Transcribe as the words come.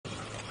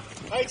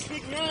Pikes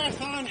Peak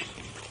Marathon,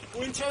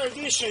 winter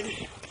edition.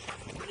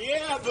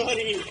 Yeah,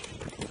 buddy.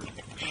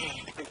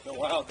 It's a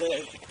wild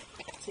day.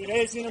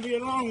 Today's gonna be a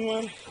long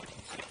one.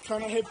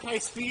 Trying to hit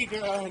Pikes Peak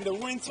in the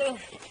winter.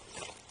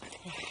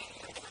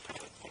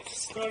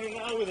 Starting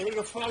out with a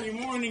little foggy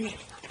morning.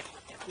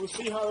 We'll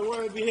see how the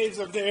weather behaves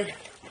up there.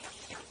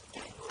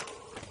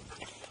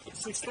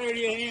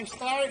 6:30 a.m.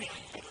 start.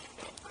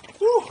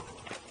 Woo!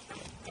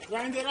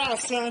 Grind it out,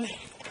 son.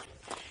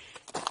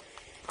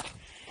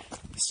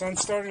 The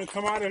sun's starting to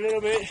come out a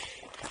little bit.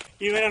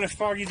 Even on a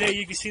foggy day,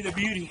 you can see the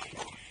beauty.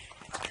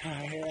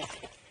 Yeah.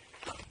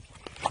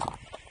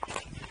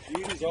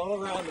 Beauty's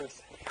all around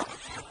us.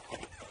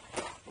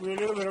 We're a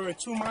little bit over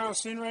 2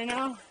 miles in right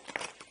now.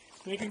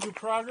 Making good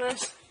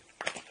progress.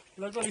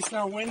 Luckily it's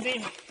not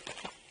windy.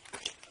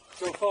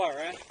 So far,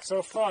 right?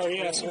 So far,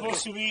 yeah. It's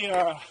supposed to be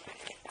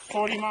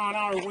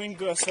 40-mile-an-hour wind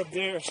gusts up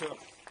there, so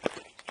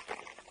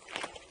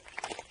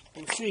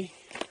we'll see.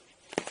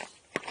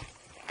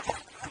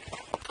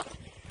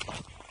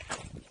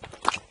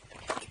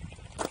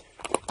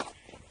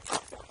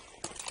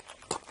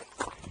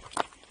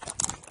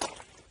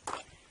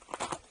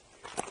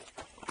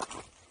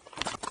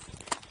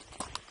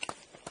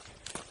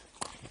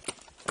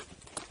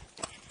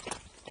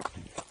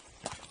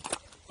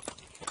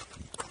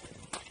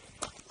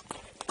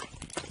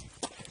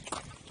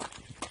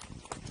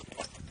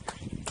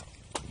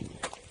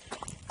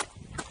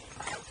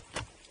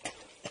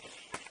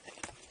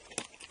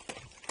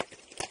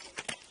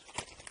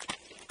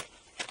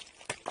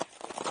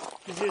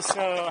 This is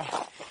a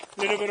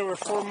little bit over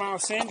 4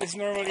 miles in. This is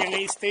normally an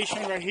aid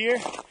station right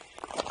here.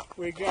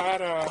 We got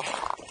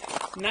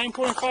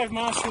 9.5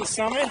 miles to the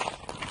summit,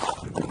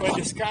 but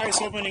the sky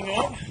is opening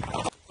up.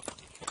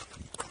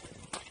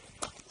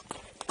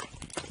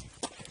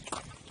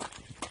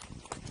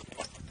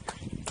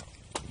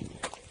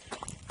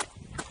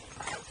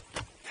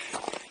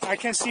 I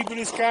can see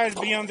blue skies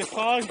beyond the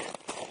fog,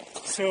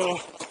 so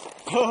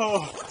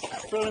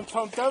feeling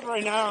pumped up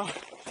right now.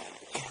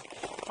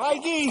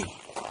 Pikey!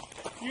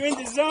 You're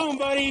in the zone,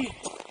 buddy.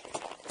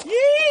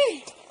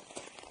 Yee!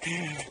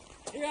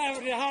 You're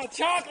having the hot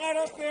chocolate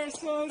up there,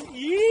 son.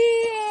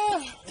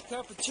 Yeah! A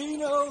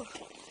cappuccino.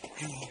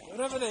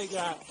 Whatever they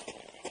got.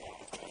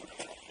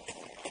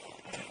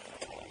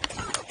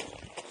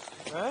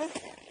 Right?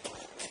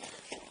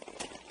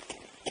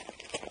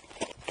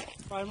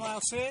 5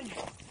 miles in.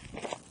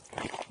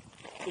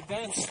 The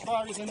dense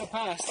fog is in the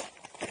past.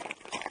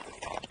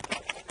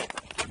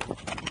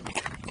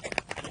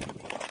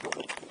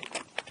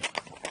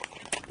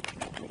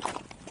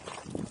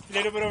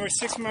 A little bit over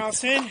 6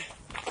 miles in,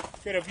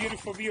 got a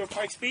beautiful view of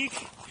Pikes Peak.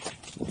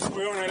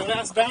 We're on our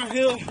last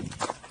downhill.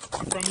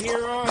 From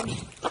here on,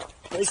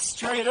 it's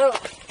straight up.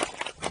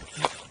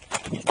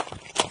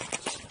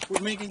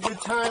 We're making good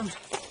time.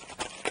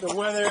 The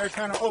weather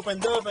kind of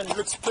opened up and it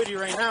looks pretty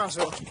right now,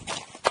 so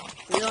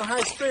we're on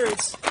high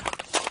spirits.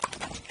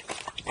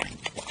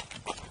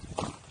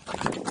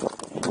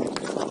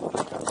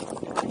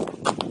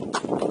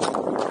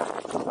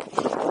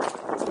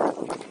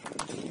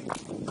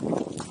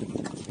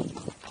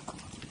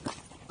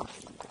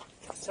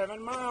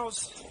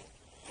 Miles,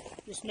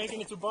 just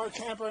making it to bar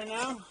camp right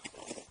now.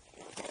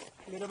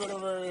 A little bit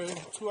over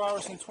 2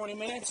 hours and 20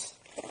 minutes.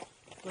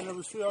 Gonna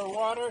refill our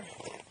water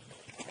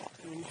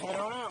and head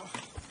on out.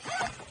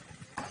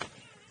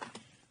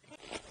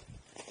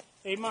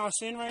 8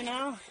 miles in right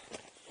now.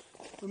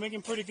 We're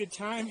making pretty good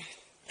time.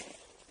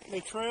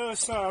 The trail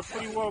is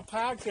pretty well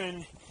packed,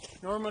 and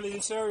normally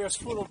this area is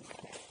full of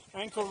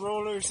ankle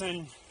rollers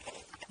and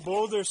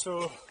boulders,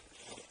 so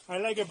I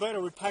like it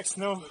better with packed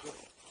snow.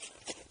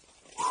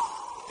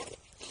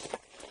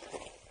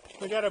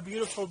 We got a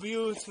beautiful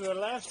view to the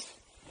left.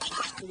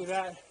 Look at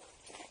that.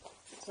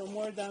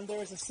 Somewhere down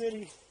there is a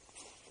city.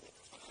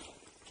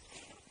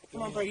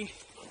 Come on, buddy.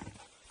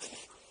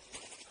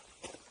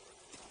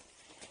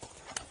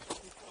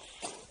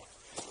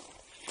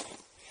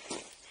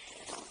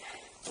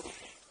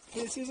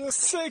 This is a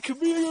sick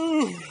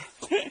view.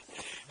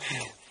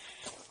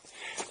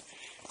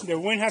 The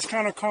wind has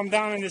kind of calmed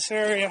down in this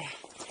area,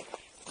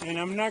 and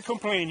I'm not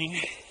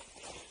complaining.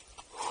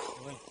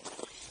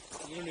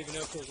 You don't even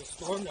know if there's a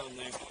storm down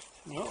there.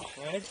 No.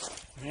 Right?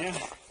 Yeah.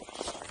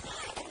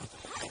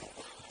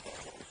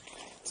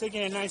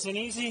 Taking it nice and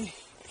easy.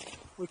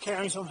 We're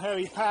carrying some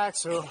heavy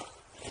packs, so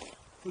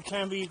we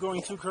can't be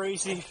going too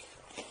crazy.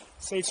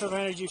 Save some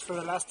energy for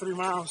the last 3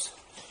 miles.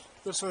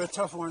 Just for the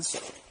tough ones.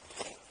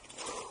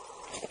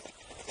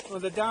 On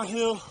the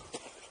downhill,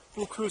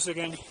 we'll cruise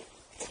again.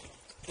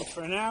 But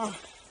for now,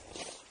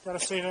 gotta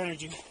save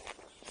energy.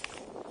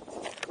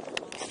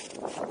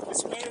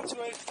 It's made it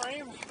to a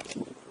frame.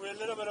 We're a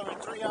little bit over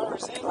 3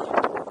 hours in.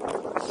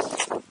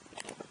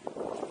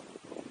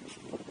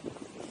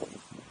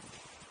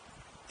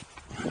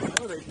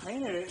 Oh, they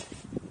painted it.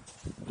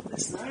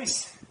 That's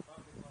nice.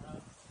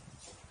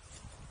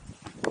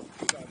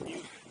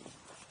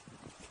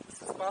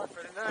 Spot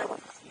for tonight.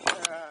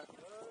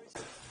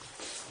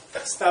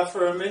 Stop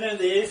for a minute in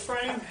the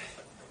A-frame.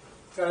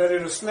 Got a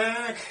little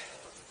snack.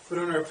 Put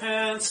on our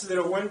pants,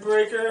 little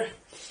windbreaker,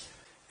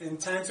 and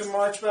time to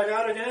march back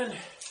out again.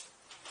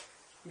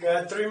 We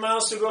got 3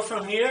 miles to go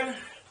from here.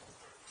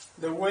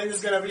 The wind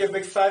is going to be a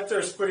big factor.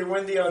 It's pretty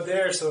windy out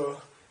there,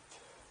 so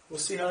we'll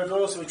see how it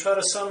goes. We'll try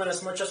to summit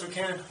as much as we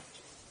can.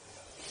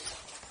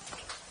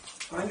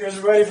 Andre's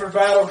ready for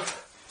battle.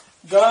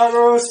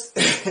 Goggles,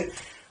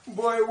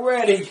 boy,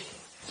 ready.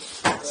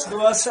 Let's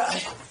go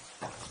outside.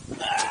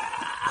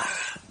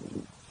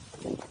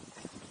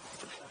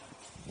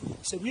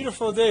 It's a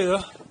beautiful day,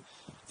 though.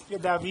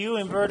 Get that view,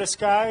 inverted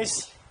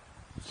skies.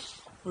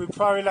 We're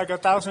probably like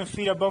 1,000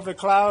 feet above the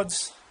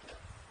clouds.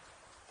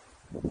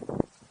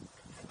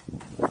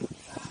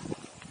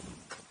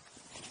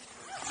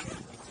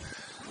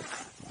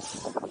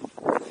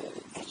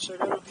 Check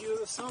out a view of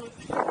the summit.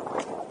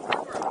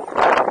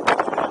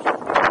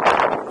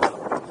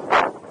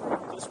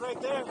 Just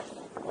right there.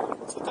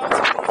 It's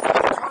 1,000 feet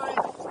climb.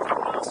 3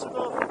 miles to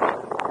go.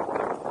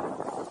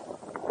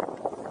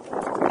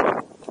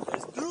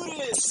 Let's do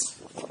this,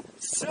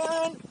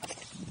 son.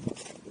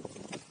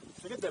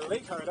 Look at the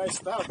lake, how it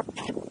iced out.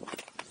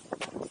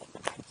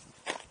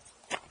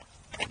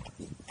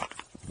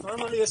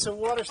 Normally it's a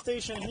water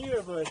station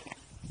here, but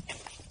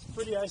it's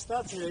pretty iced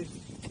out today.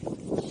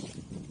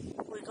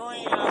 We're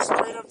going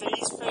straight up the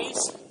east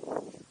face.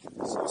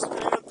 So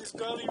straight up this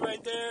gully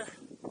right there.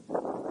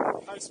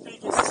 Pikes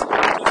Peak is just on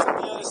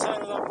the other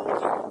side of that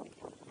boulder.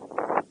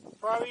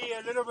 Probably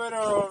a little bit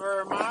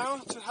over a mile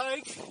to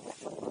hike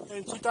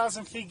and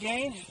 2,000 feet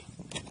gain.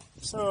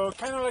 So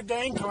kind of like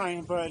the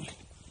incline, but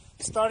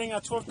starting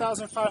at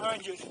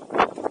 12,500.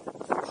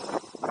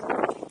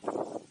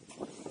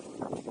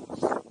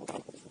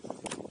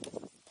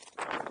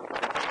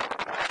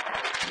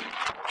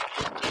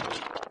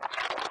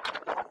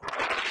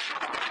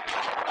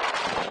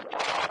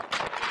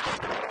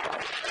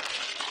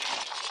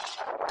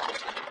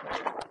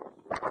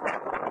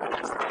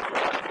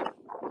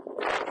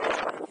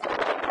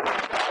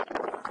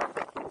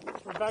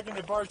 We're back in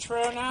the bar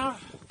trail now.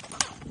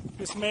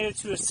 Just made it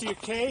to a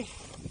CK.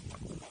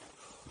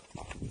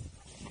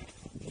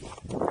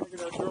 Look at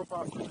that drop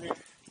off from here.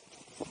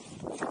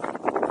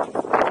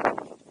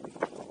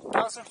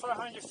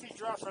 1,500 feet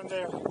drop from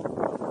there.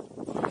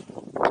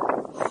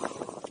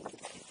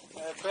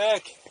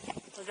 Back.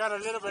 We got a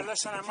little bit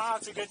less than a mile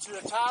to get to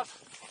the top.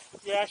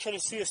 You actually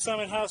see the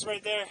summit house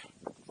right there.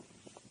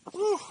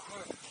 Woo.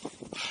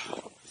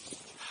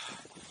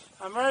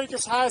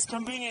 America's highest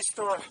convenience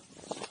store.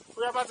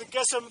 We're about to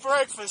get some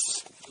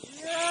breakfast.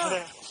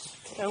 Yeah.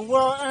 And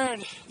well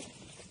earned.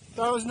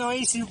 That was no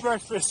easy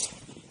breakfast.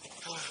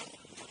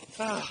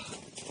 Let's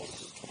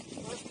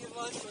get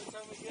lunch by the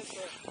time we get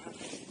there.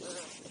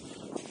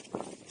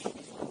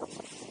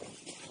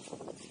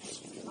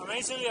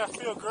 Amazingly, I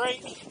feel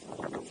great.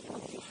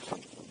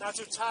 Not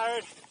too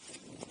tired.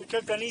 We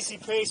kept an easy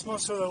pace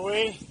most of the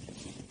way.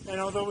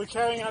 And although we're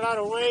carrying a lot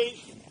of weight,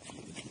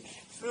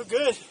 feel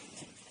good.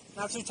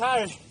 Not too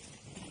tired.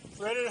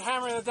 Ready to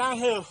hammer the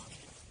downhill.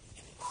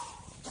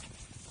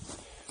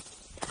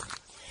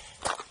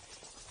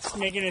 Just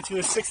making it to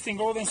the 16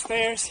 golden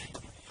stairs.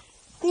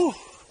 Whew.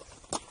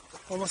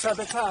 Almost at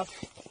the top.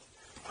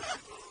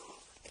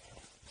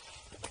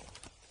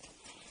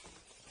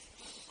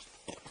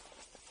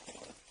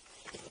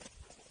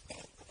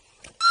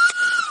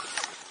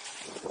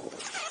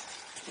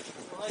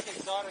 I like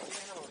exotic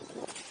animals.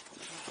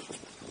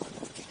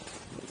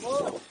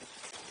 Whoa.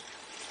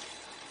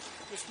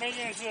 Just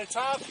making it to the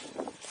top.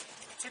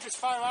 Took us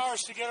 5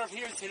 hours to get up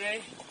here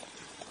today.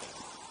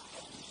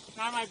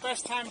 Not my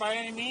best time by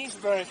any means,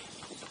 but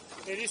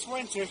it is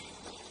winter.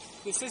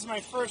 This is my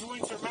first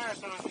winter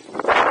marathon.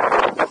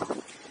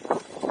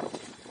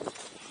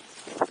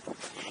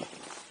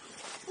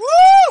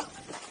 Woo!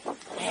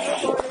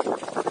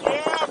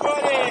 Yeah,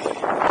 buddy.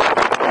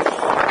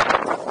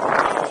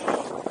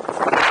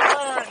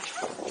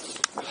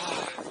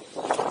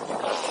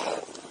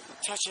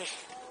 Touch it.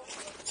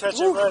 Touch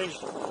it, buddy.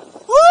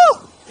 Woo!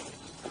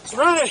 Let's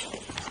run it.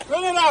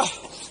 Run it out.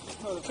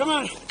 Come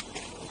on.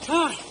 Come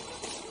on.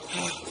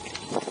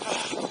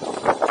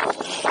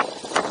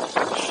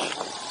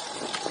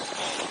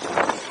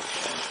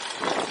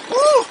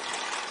 Woo!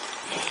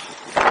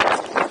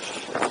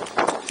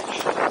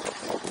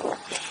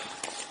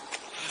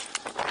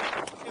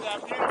 Look at that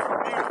beautiful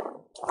view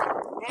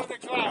above the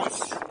clouds.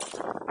 Some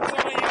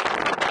of you,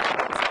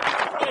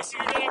 place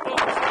you're gonna go.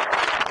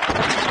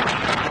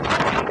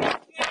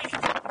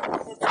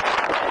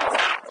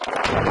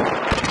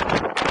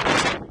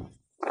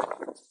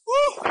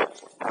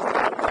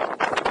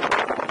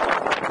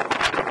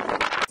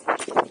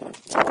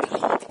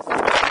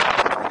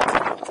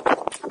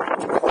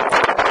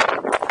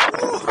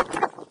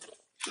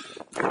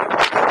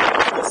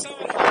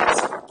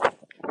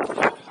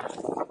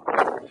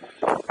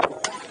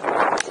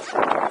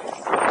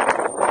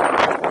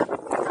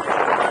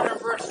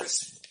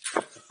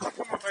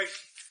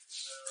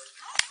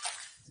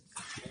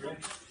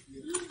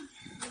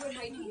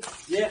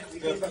 Yeah,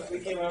 we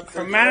came up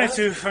From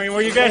Manitou, I mean,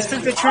 where you guys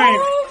took the train.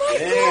 Oh my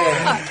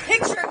God!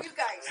 Picture of you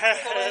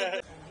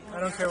guys.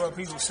 don't care what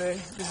people say.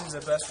 This is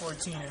the best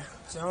 14er.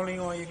 It's the only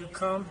one you can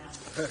come,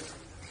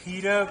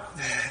 heat up,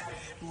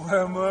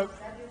 warm up.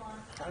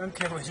 I don't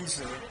care what you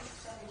say.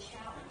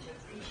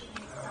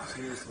 Oh,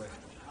 seriously.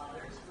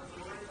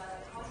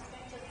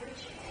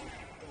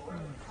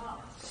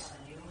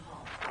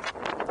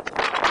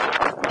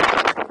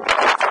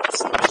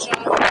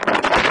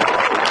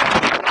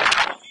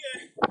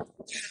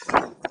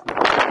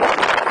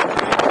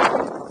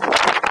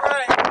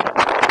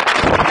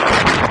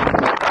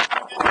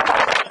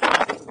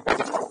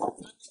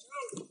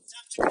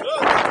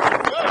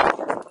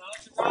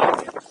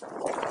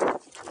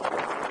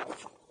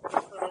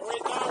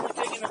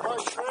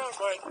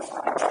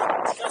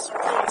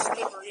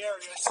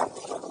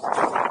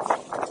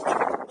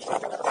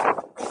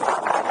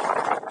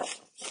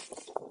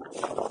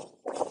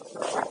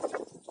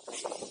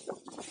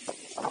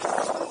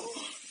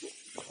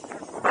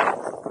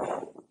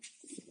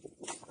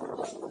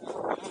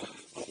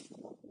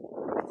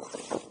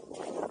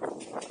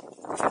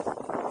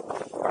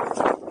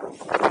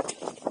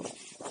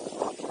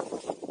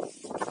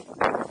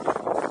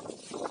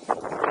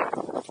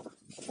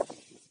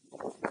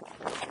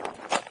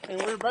 And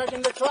we're back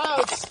in the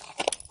clouds.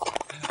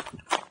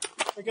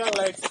 We got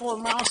like 4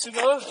 miles to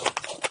go.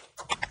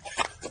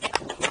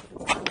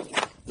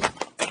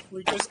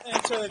 We just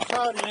entered the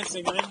cloudiness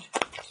again.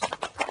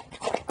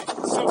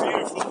 It's so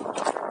beautiful.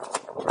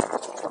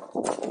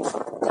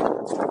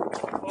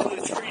 All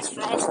the trees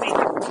frosty.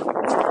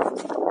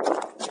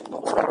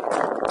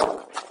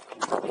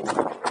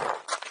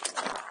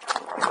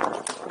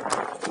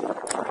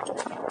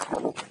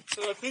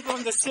 So the people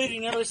in the city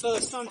never saw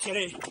the sun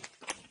today.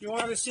 You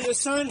wanted to see the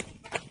sun?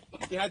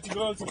 You had to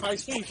go up to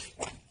Pikes Peak.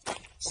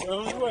 It's the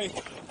only way.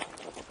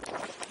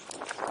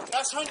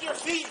 That's 100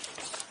 feet.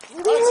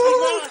 Pikes Peak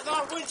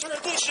Marathon Winter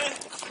Edition.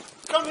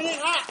 Coming in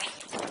hot.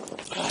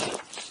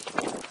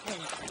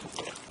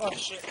 Oh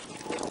shit.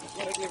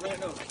 Gotta get right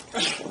now.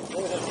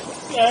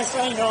 Yes,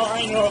 I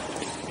know.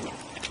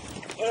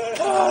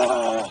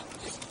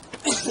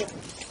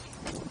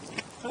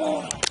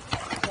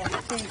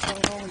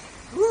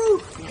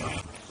 Woo!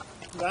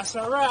 That's a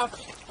wrap.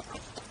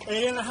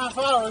 8.5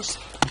 hours.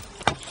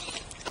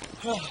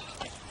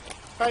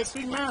 Pikes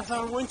Peak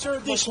Marathon Winter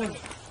Edition.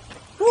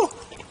 Woo!